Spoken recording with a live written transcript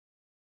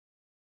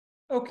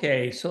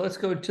Okay, so let's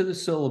go to the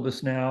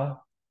syllabus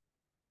now.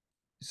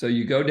 So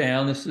you go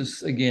down, this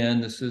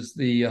is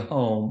the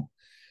home.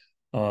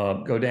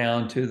 Go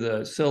down to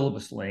the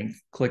syllabus link,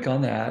 click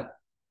on that,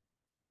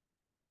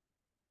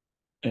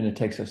 and it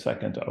takes a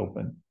second to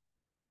open.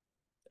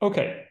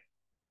 Okay,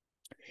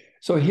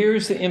 so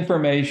here's the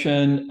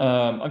information.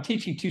 I'm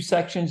teaching two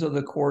sections of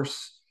the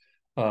course.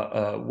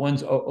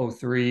 One's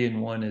 003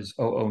 and one is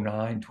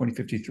 009,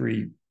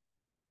 2053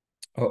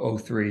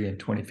 003 and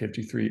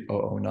 2053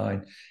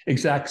 009.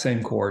 Exact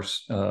same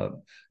course,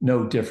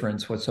 no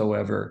difference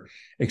whatsoever,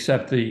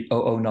 except the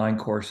 009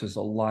 course is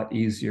a lot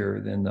easier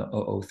than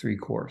the 003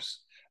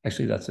 course.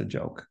 Actually, that's a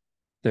joke.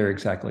 They're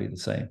exactly the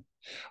same.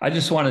 I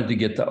just wanted to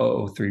get the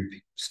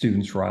 003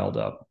 students riled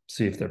up,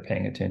 see if they're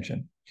paying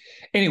attention.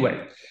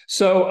 Anyway,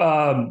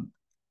 so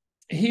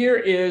here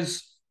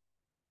is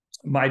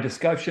my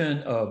discussion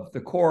of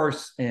the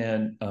course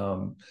and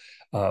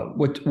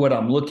what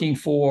I'm looking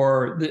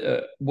for,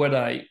 what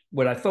I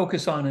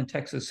focus on in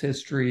Texas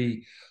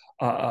history.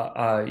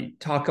 I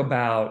talk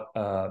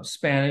about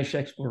Spanish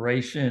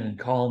exploration and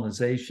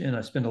colonization.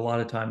 I spend a lot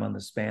of time on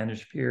the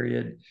Spanish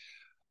period,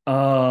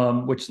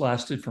 which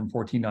lasted from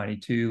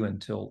 1492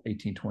 until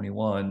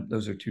 1821.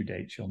 Those are two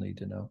dates you'll need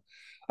to know.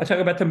 I talk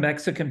about the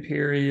Mexican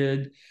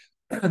period,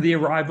 the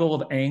arrival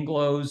of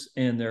Anglos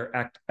and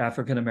their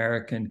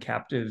African-American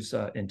captives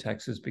in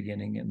Texas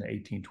beginning in the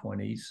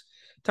 1820s.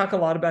 Talk a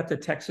lot about the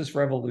Texas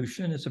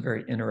Revolution. It's a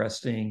very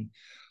interesting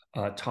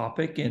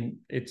topic, and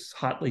it's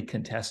hotly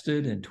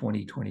contested in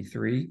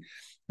 2023,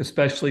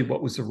 especially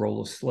what was the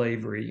role of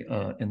slavery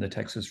in the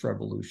Texas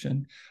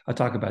Revolution. I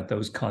talk about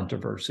those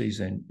controversies,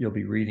 and you'll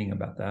be reading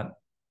about that.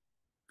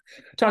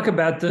 Talk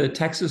about the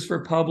Texas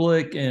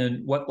Republic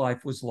and what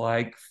life was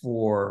like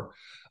for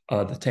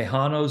the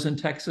Tejanos in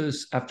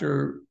Texas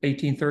after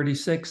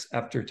 1836,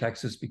 after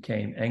Texas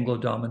became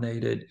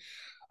Anglo-dominated,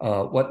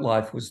 what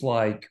life was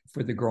like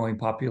for the growing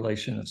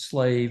population of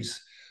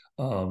slaves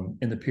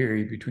in the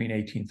period between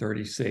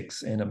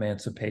 1836 and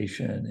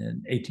emancipation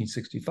in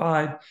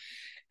 1865.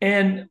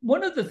 And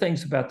one of the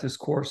things about this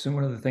course, and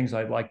one of the things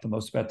I like the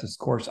most about this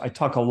course, I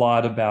talk a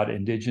lot about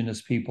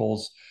indigenous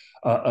peoples,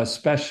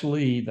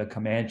 especially the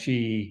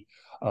Comanche,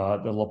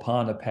 the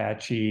Lipan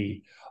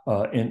Apache,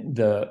 in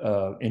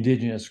the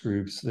indigenous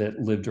groups that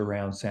lived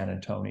around San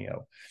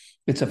Antonio.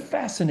 It's a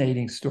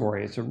fascinating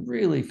story. It's a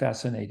really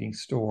fascinating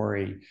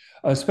story,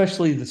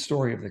 especially the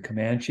story of the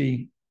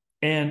Comanche.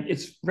 And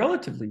it's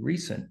relatively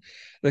recent.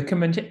 The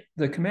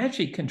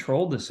Comanche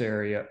controlled this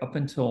area up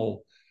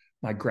until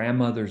my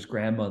grandmother's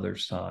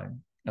grandmother's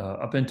time,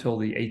 up until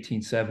the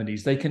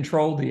 1870s. They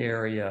controlled the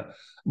area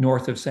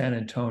north of San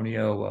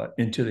Antonio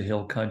into the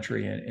hill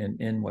country and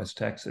in West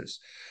Texas.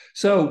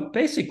 So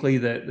basically,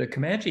 the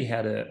Comanche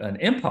had an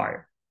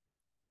empire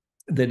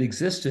that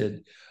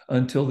existed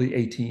until the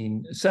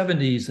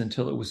 1870s,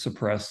 until it was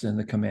suppressed and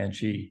the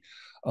Comanche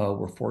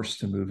were forced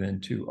to move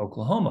into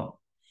Oklahoma.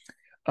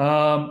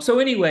 So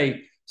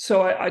anyway,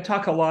 so I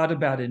talk a lot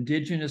about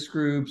indigenous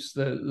groups,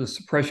 the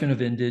suppression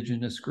of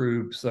indigenous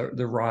groups,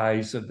 the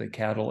rise of the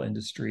cattle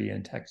industry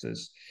in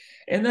Texas.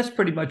 And that's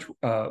pretty much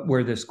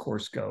where this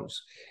course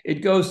goes. It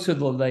goes to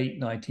the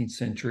late 19th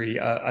century.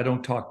 I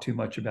don't talk too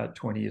much about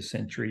 20th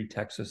century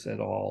Texas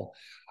at all.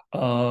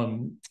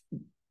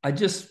 I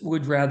just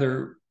would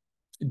rather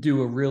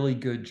do a really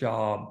good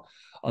job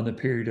on the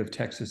period of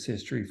Texas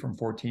history from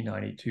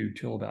 1492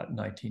 till about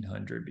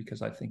 1900,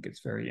 because I think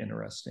it's very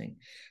interesting.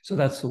 So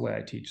that's the way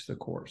I teach the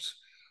course.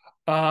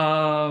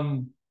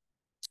 Let's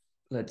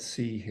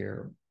see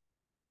here.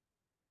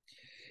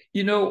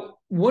 You know,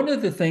 one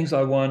of the things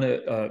I want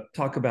to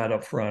talk about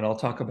up front, I'll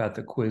talk about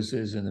the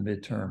quizzes and the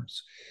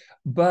midterms,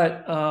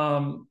 but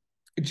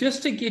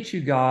just to get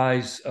you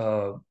guys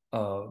off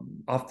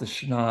the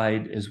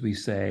schneid, as we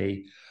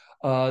say,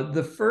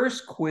 the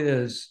first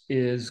quiz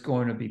is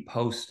going to be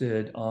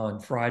posted on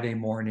Friday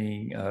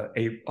morning,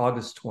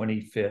 August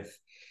 25th,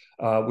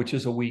 which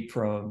is a week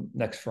from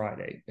next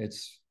Friday.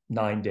 It's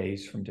 9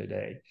 days from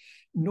today.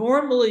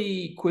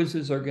 Normally,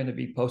 quizzes are going to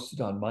be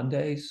posted on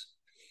Mondays,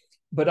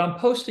 but I'm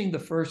posting the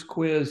first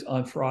quiz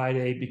on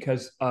Friday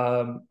because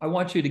I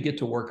want you to get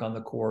to work on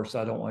the course.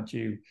 I don't want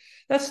you,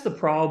 that's the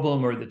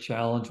problem or the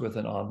challenge with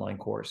an online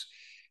course.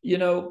 You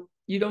know,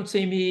 you don't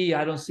see me,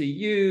 I don't see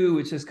you.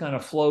 It's just kind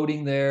of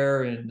floating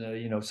there in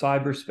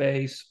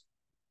cyberspace.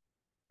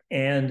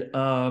 And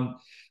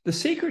the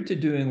secret to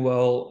doing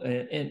well,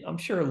 and I'm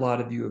sure a lot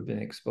of you have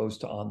been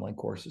exposed to online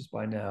courses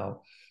by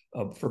now,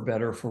 for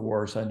better or for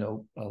worse. I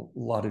know a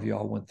lot of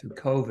y'all went through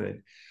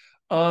COVID.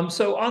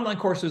 So online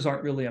courses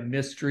aren't really a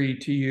mystery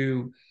to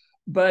you,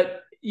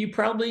 but you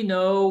probably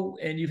know,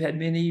 and you've had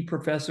many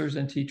professors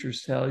and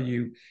teachers tell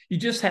you, you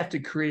just have to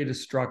create a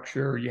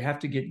structure. You have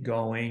to get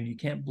going. You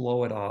can't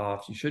blow it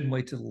off. You shouldn't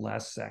wait to the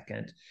last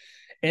second.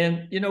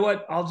 And you know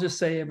what? I'll just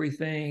say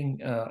everything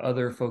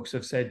other folks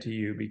have said to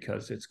you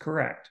because it's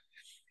correct.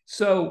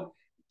 So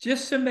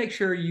just to make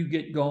sure you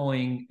get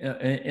going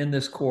in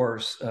this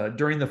course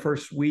during the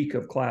first week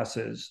of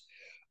classes,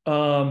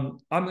 I'm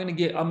going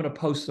to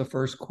post the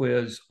first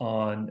quiz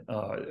on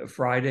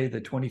Friday,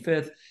 the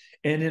 25th.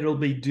 and it'll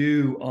be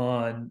due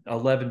on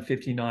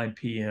 11:59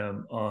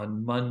 p.m.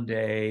 on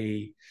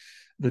Monday,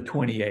 the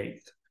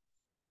 28th.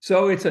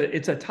 So it's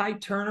a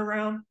tight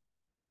turnaround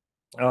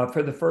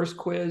for the first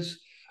quiz.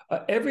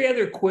 Every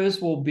other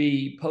quiz will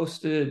be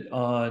posted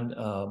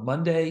on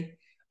Monday,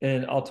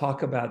 and I'll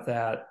talk about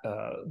that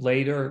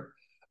later.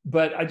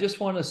 But I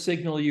just want to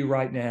signal you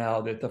right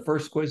now that the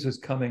first quiz is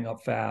coming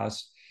up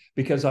fast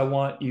because I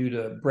want you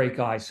to break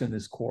ice in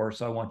this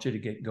course. I want you to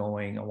get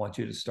going. I want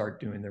you to start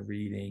doing the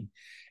reading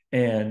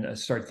and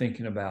start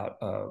thinking about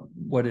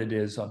what it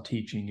is I'm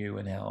teaching you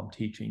and how I'm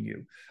teaching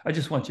you. I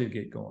just want you to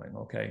get going,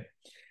 okay?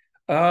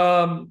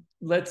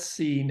 Let's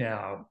see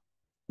now.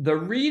 The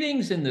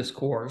readings in this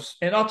course,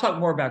 and I'll talk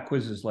more about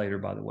quizzes later,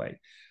 by the way,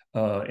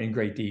 in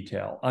great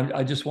detail.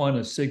 I just want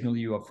to signal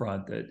you up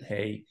front that,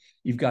 hey,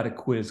 you've got a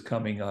quiz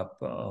coming up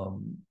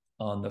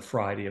on the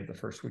Friday of the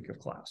first week of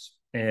class.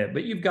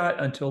 But you've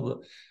got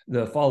until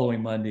the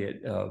following Monday at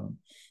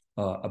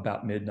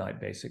about midnight,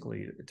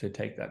 basically, to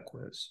take that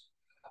quiz.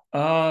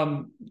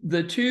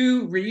 The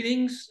two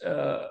readings,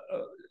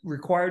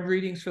 required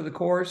readings for the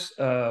course,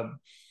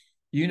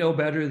 you know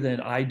better than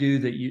I do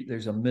that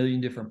there's a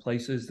million different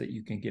places that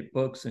you can get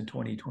books in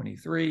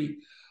 2023.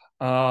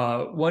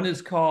 One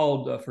is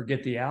called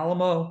Forget the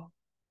Alamo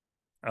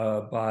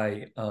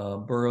by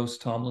Burroughs,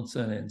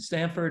 Tomlinson, and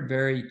Stanford.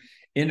 Very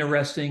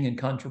interesting and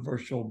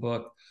controversial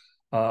book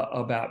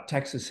about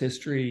Texas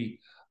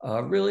history.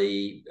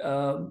 Really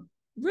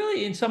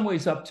in some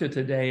ways up to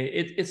today.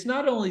 It's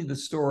not only the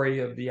story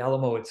of the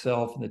Alamo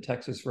itself and the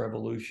Texas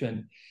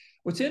Revolution.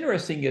 What's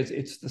interesting is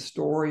it's the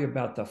story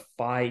about the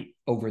fight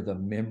over the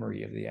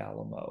memory of the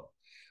Alamo,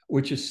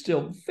 which is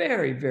still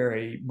very,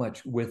 very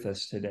much with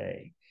us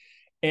today.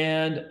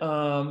 And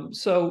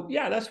so,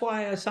 yeah, that's why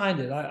I assigned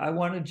it. I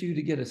wanted you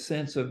to get a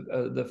sense of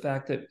the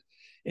fact that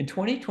in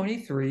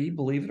 2023,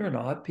 believe it or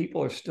not,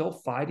 people are still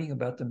fighting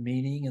about the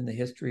meaning and the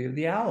history of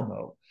the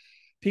Alamo.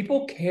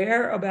 People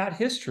care about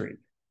history.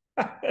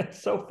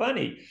 It's so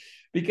funny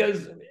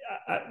because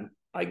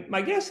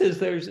my guess is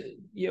there's,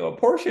 a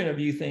portion of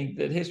you think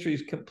that history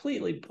is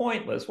completely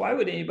pointless. Why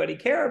would anybody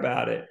care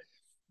about it?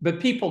 But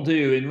people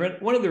do.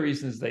 And one of the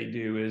reasons they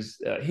do is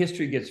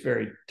history gets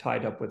very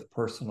tied up with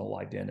personal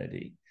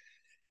identity.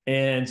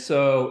 And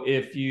so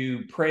if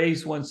you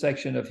praise one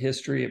section of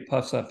history, it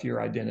puffs up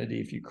your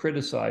identity. If you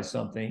criticize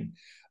something,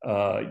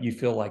 you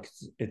feel like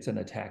it's an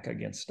attack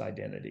against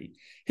identity.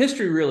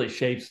 History really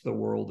shapes the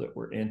world that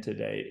we're in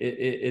today.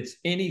 It's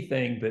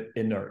anything but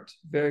inert,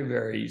 very,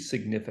 very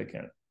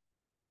significant.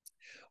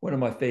 One of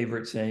my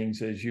favorite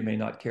sayings is, you may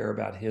not care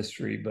about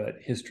history, but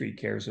history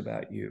cares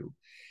about you.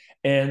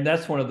 And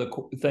that's one of the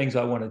things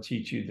I want to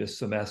teach you this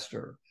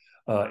semester,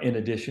 in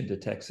addition to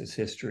Texas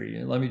history.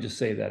 And let me just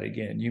say that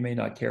again. You may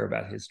not care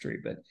about history,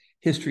 but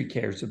history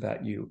cares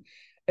about you.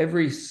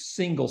 Every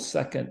single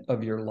second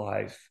of your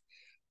life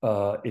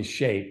is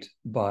shaped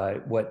by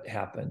what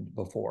happened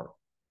before.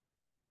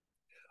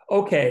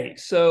 Okay,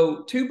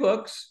 so two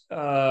books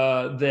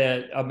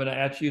that I'm going to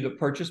ask you to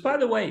purchase. By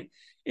the way,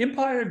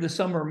 Empire of the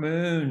Summer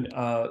Moon,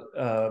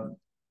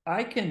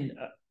 I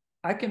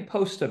can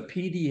post a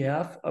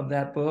PDF of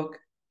that book,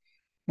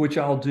 which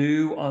I'll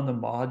do on the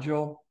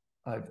module.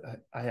 I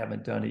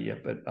haven't done it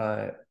yet, but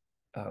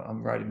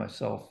I'm writing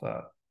myself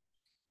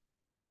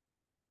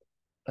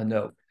a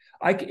note.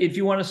 If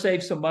you want to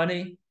save some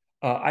money,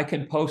 I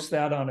can post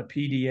that on a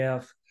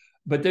PDF,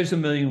 but there's a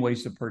million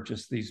ways to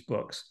purchase these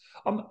books.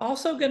 I'm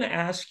also going to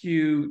ask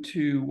you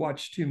to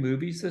watch two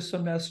movies this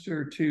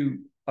semester, two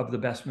of the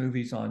best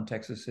movies on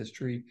Texas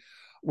history.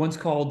 One's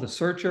called The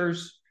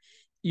Searchers.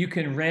 You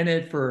can rent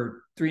it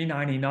for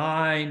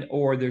 $3.99,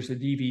 or there's a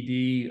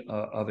DVD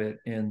of it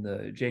in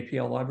the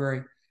JPL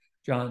library,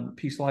 John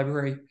Peace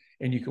Library,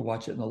 and you can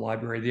watch it in the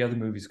library. The other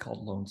movie is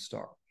called Lone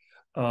Star.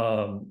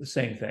 The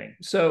same thing.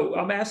 So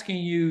I'm asking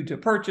you to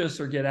purchase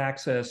or get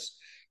access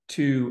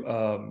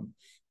to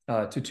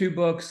two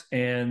books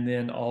and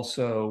then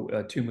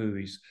also two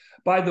movies.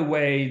 By the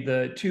way,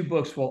 the two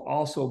books will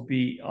also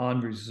be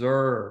on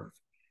reserve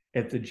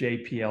at the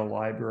JPL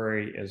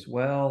library as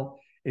well.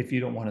 If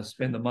you don't want to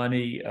spend the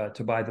money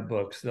to buy the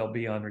books, they'll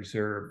be on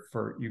reserve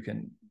you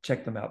can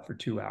check them out for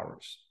 2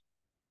 hours.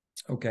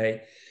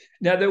 Okay.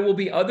 Now, there will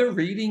be other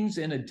readings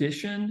in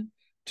addition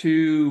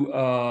to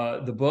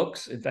the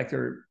books. In fact,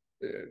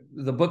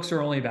 the books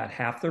are only about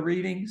half the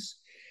readings.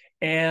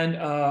 And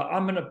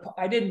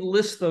I didn't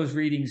list those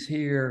readings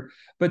here,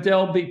 but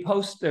they're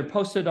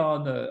posted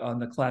on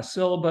the class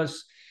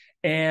syllabus,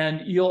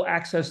 and you'll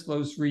access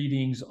those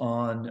readings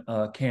on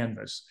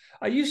Canvas.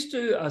 I used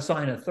to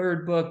assign a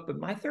third book, but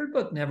my third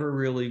book never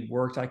really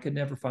worked. I could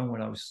never find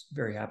one I was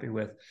very happy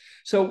with.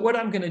 So what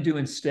I'm going to do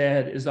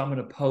instead is I'm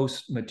going to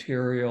post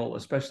material,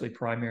 especially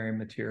primary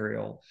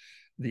material,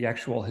 the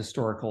actual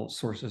historical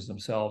sources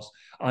themselves,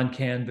 on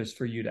Canvas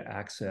for you to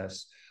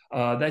access.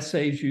 That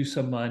saves you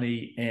some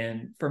money.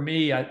 And for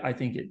me, I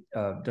think it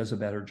does a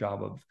better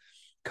job of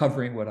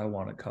covering what I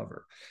want to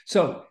cover.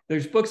 So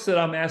there's books that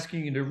I'm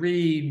asking you to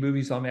read,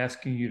 movies I'm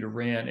asking you to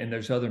rent, and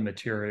there's other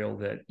material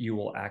that you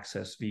will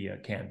access via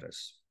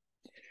Canvas.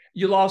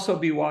 You'll also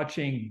be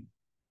watching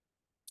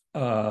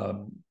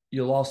documentaries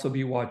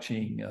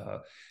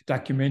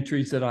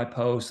that I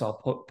post.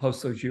 I'll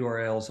post those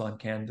URLs on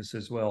Canvas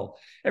as well.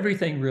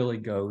 Everything really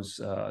goes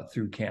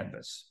through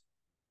Canvas.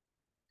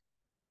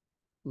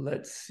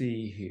 Let's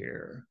see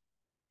here.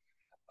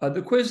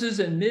 The quizzes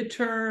and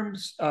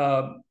midterms.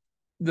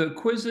 The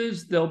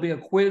quizzes, there'll be a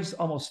quiz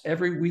almost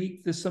every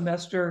week this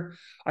semester.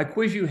 I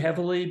quiz you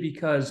heavily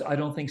because I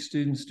don't think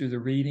students do the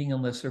reading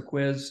unless they're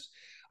quizzed.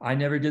 I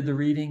never did the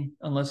reading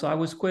unless I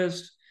was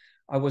quizzed.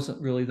 I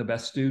wasn't really the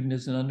best student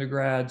as an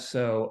undergrad.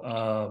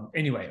 So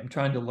anyway, I'm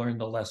trying to learn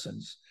the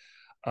lessons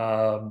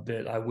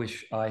that I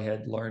wish I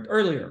had learned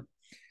earlier.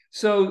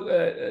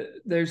 So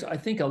there's, I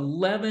think,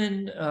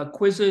 11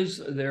 quizzes.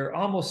 They're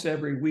almost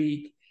every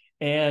week.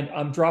 And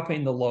I'm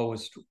dropping the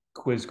lowest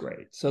quiz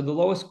grade. So the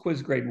lowest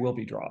quiz grade will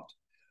be dropped.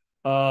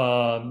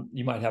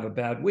 You might have a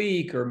bad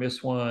week or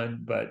miss one,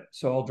 but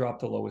so I'll drop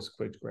the lowest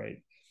quiz grade.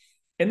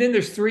 And then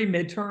there's 3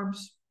 midterms.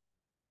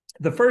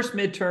 The first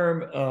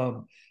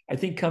midterm, I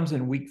think, comes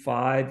in week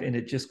 5, and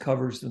it just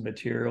covers the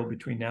material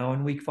between now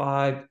and week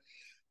 5.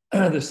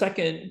 The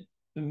second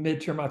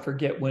midterm, I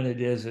forget when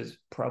it is. It's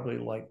probably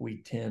like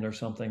week 10 or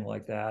something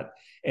like that.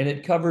 And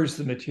it covers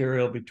the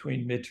material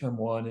between midterm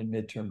 1 and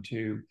midterm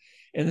 2.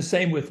 And the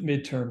same with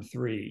midterm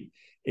 3.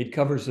 It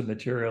covers the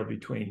material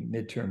between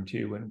midterm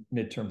 2 and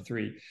midterm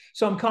 3.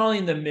 So I'm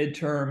calling them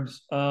midterms,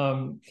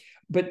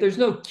 but there's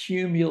no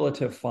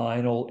cumulative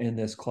final in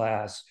this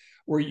class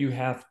where you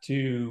have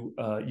to,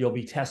 you'll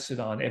be tested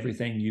on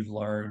everything you've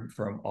learned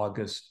from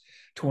August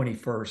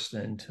 21st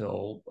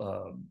until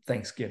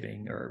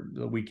Thanksgiving or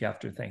the week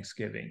after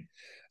Thanksgiving.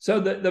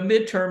 So the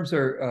midterms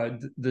are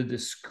the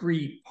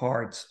discrete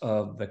parts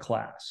of the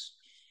class.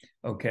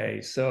 Okay,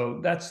 so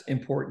that's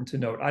important to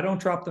note. I don't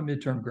drop the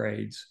midterm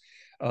grades.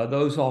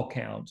 Those all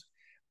count.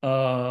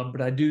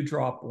 But I do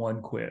drop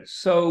 1 quiz.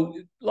 So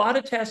a lot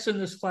of tests in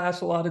this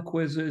class, a lot of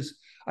quizzes.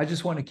 I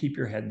just want to keep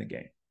your head in the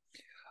game.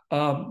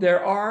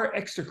 There are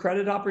extra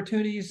credit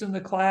opportunities in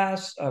the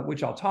class,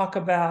 which I'll talk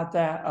about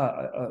that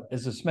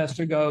as the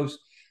semester goes.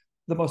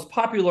 The most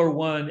popular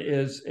one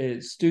is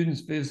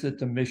students visit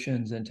the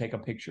missions and take a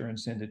picture and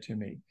send it to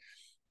me.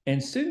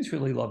 And students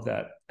really love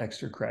that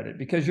extra credit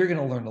because you're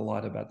going to learn a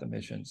lot about the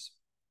missions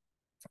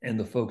and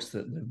the folks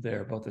that live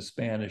there, both the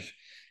Spanish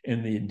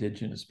and the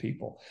indigenous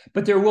people.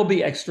 But there will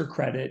be extra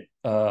credit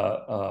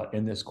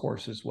in this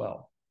course as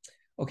well.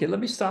 Okay, let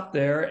me stop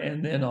there,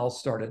 and then I'll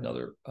start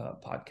another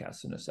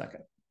podcast in a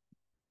second.